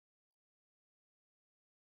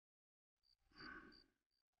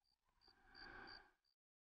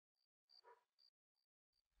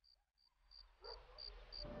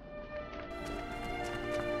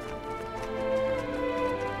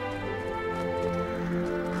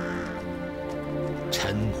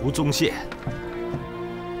臣胡宗宪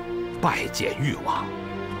拜见誉王。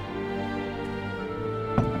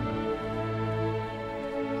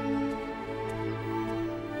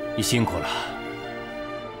你辛苦了。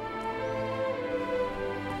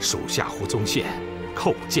属下胡宗宪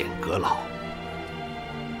叩见阁老。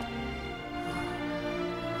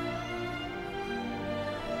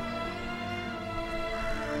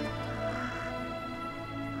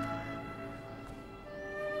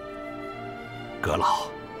阁老，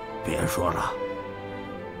别说了，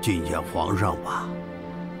觐见皇上吧。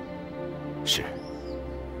是。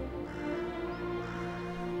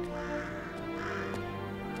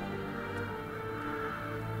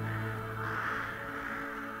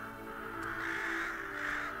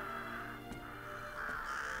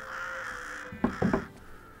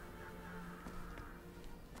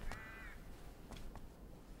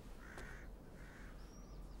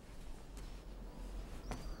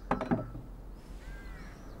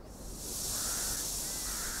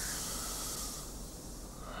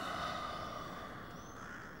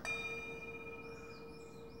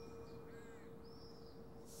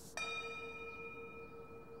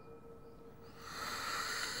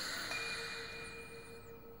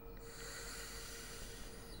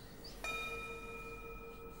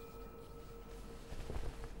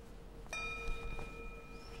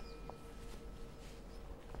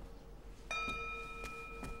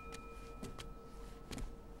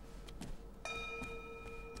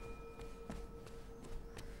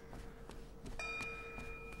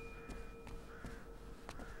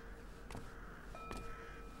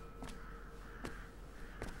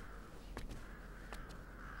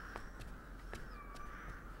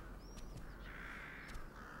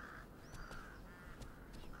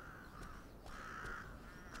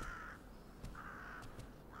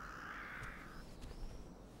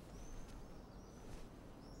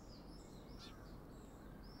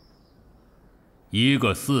一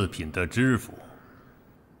个四品的知府，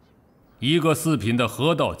一个四品的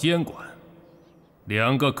河道监管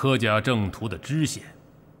，2个科甲正途的知县，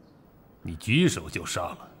你举手就杀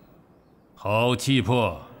了，好气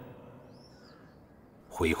魄！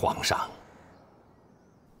回皇上，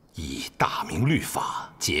以大明律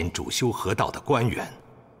法检主修河道的官员，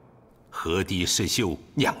河堤失修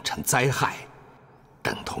酿成灾害，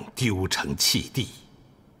等同丢城弃地。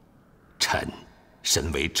臣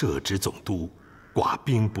身为浙直总督，挂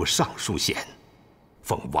兵部尚书衔，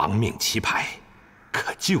奉王命旗牌，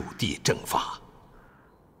可就地正法。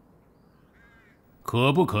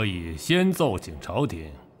可不可以先奏请朝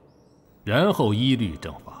廷，然后依律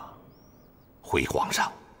正法？回皇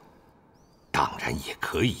上，当然也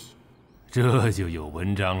可以。这就有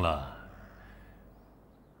文章了。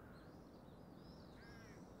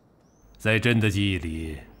在朕的记忆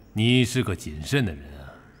里，你是个谨慎的人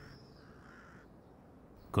啊。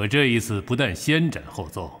可这一次不但先斩后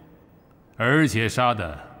奏，而且杀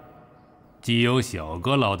的既有小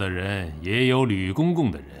阁老的人，也有吕公公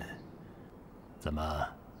的人。怎么，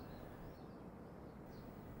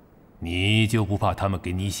你就不怕他们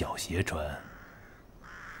给你小鞋穿？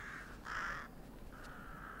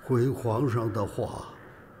回皇上的话，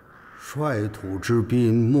率土之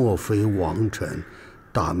滨莫非王臣，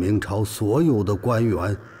大明朝所有的官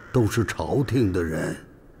员都是朝廷的人。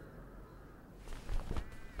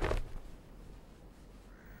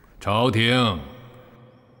朝廷，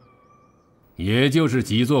也就是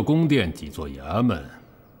几座宫殿、几座衙门，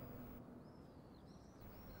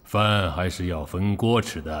饭还是要分锅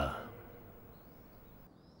吃的。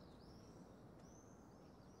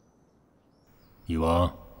翼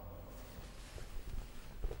王，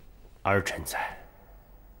儿臣在。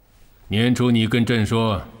年初你跟朕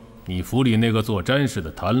说，你府里那个做詹事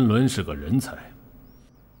的谭伦是个人才，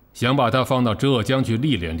想把他放到浙江去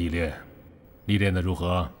历练历练，历练的如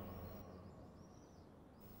何？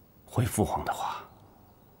回父皇的话，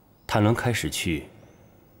谭伦开始去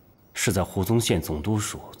是在胡宗宪总督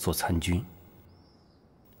署做参军，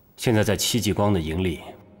现在在戚继光的营里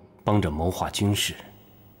帮着谋划军事，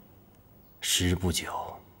时日不久，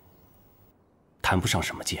谈不上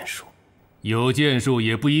什么建树。有建树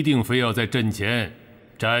也不一定非要在阵前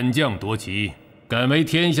斩将夺旗，敢为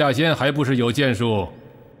天下先还不是有建树？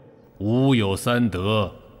吾有三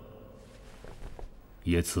德：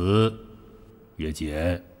也辞，也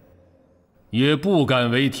俭，也不敢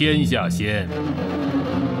为天下先。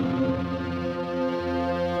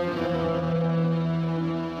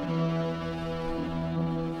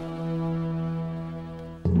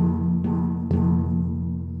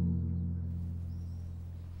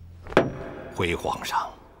回皇上，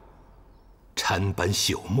臣本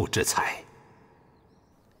朽木之才，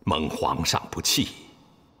蒙皇上不弃，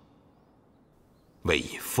委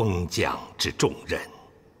以封将之重任。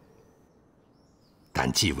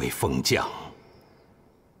但既为封将，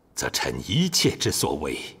则臣一切之所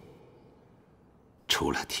为，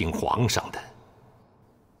除了听皇上的、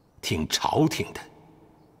听朝廷的，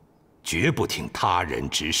绝不听他人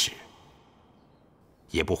指使，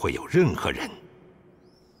也不会有任何人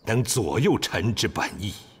能左右臣之本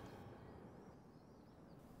意。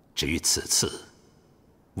至于此次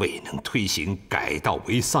未能推行改道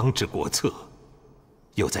为桑之国策，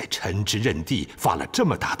又在臣之任地发了这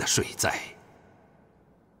么大的水灾，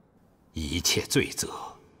一切罪责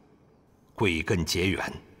归根结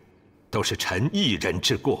源，都是臣一人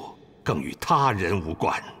之过，更与他人无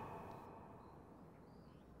关。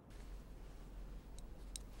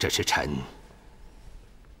这是臣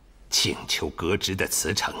请求革职的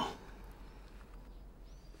辞呈，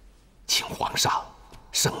请皇上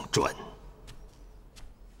圣准。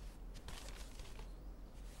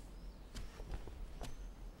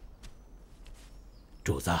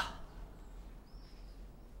主子，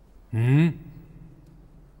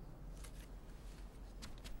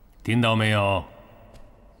听到没有？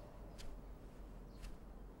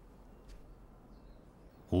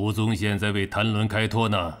胡宗宪在为谭伦开脱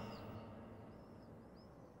呢。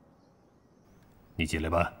你进来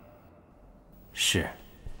吧。是。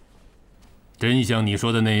真像你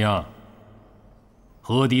说的那样，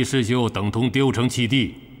何敌世修等同丢城弃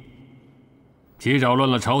地，且扰乱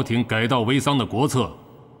了朝廷改道为桑的国策。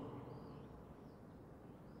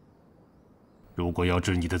如果要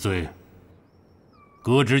治你的罪，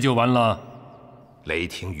革职就完了。雷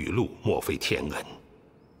霆雨露莫非天恩，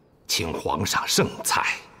请皇上圣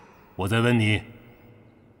裁。我再问你，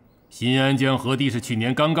新安江河堤是去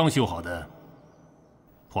年刚刚修好的，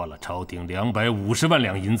花了朝廷250万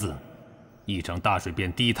两银子，一场大水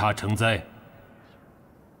便堤塌成灾。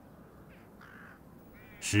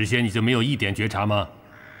事先你就没有一点觉察吗？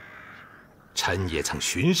臣也曾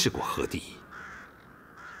巡视过河堤，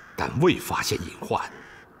但未发现隐患，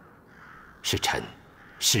是臣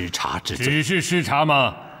失察之罪。只是失察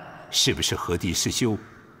吗？是不是河堤失修？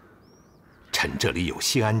臣这里有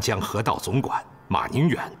新安江河道总管马宁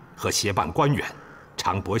远和协办官员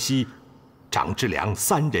常伯熙、张之良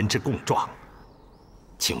3人之供状，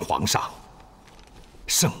请皇上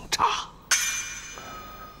圣察。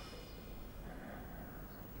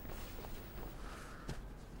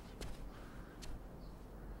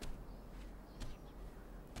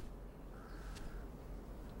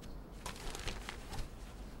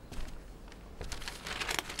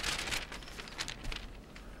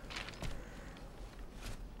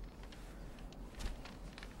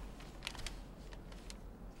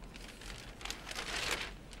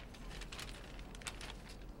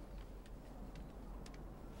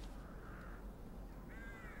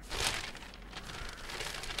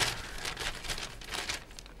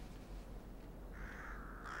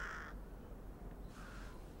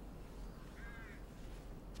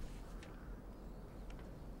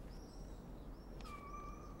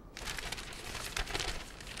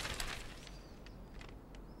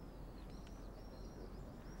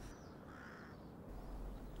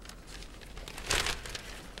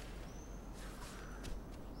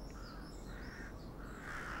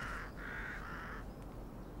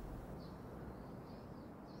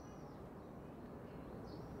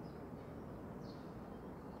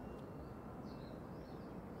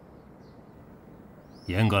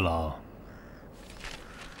严阁老，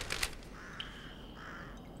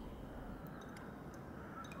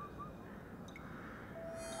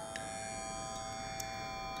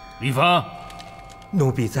李发，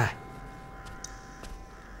奴婢在。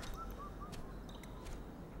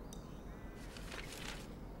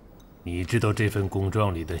你知道这份供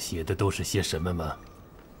状里的写的都是些什么吗？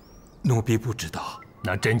奴婢不知道。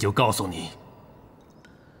那朕就告诉你，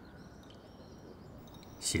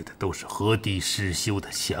写的都是河堤失修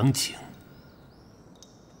的详情。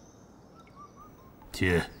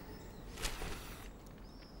去，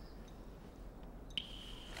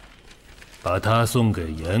把它送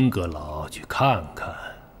给严阁老去看看。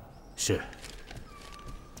是。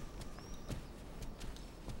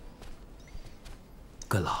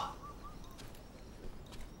阁老，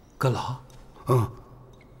阁老，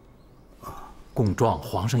供状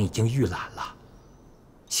皇上已经预览了，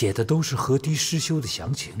写的都是河堤失修的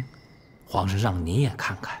详情，皇上让你也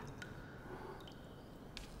看看。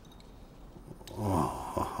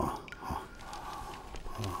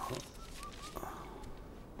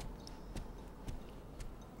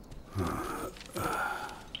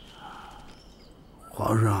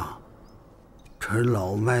皇上，臣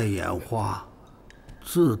老迈眼花，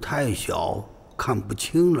字太小，看不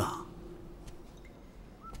清了。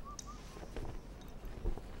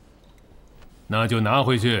那就拿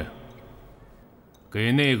回去，给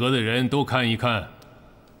内阁的人都看一看。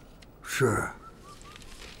是。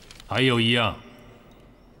还有一样，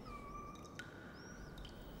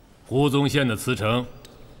胡宗宪的辞呈，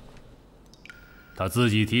他自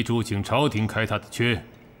己提出请朝廷开他的缺。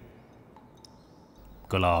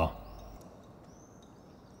阁老，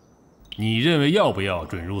你认为要不要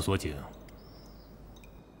准如所请？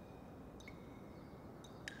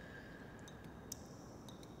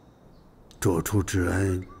做出之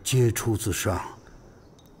恩，皆出自上，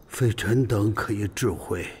非臣等可以智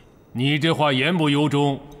慧。你这话言不由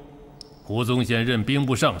衷。胡宗宪任兵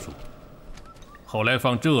部尚书，后来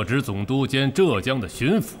放浙直总督兼浙江的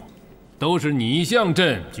巡抚，都是你向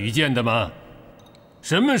朕举荐的吗？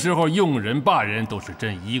什么时候用人罢人都是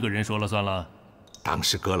朕一个人说了算了？当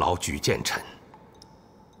时阁老举荐臣，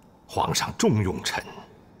皇上重用臣，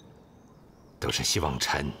都是希望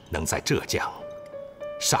臣能在浙江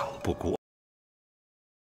上不过。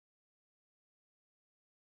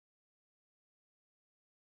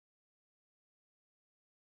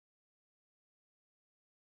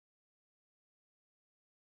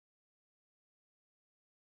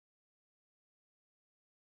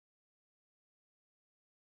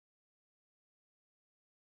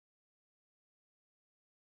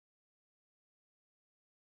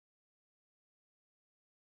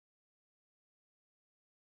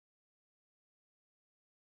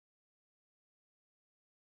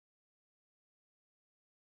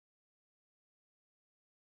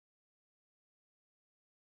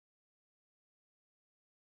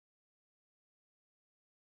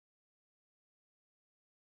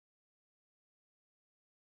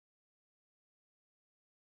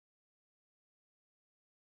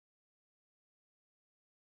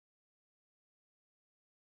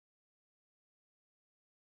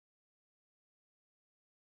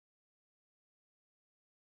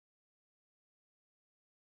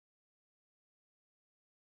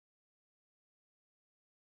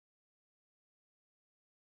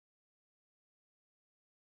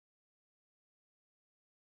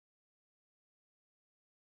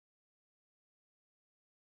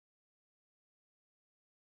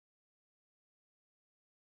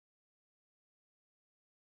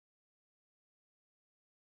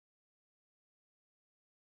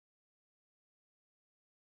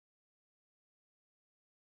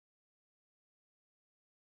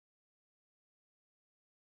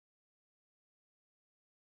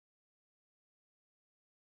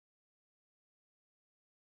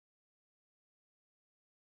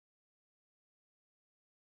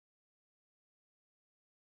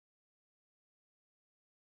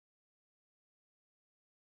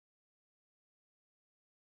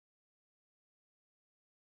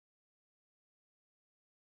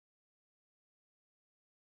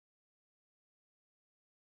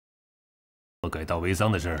改道为丧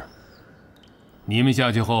的事儿，你们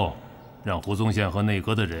下去后，让胡宗宪和内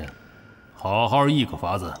阁的人好好议个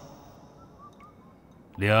法子。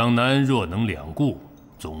两难若能两顾，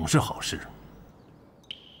总是好事。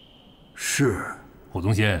是。胡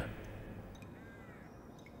宗宪，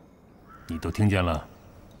你都听见了？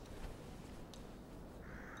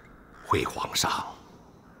回皇上，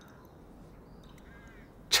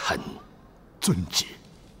臣遵旨。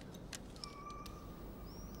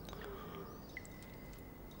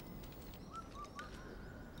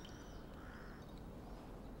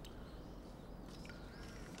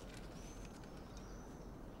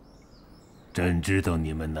朕知道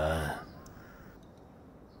你们难。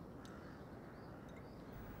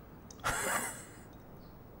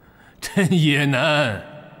朕也难。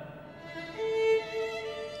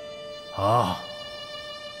好，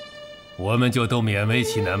我们就都勉为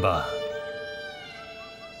其难吧。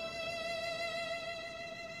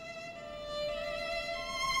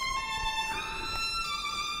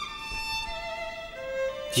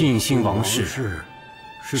晋兴王室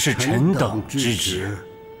是臣等之职。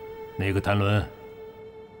那个谭伦，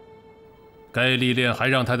该历练还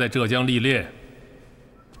让他在浙江历练，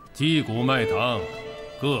击鼓卖糖，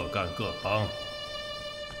各干各行。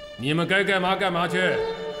你们该干嘛干嘛去。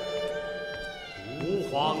吾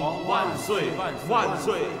皇万岁万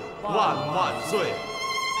岁万万岁！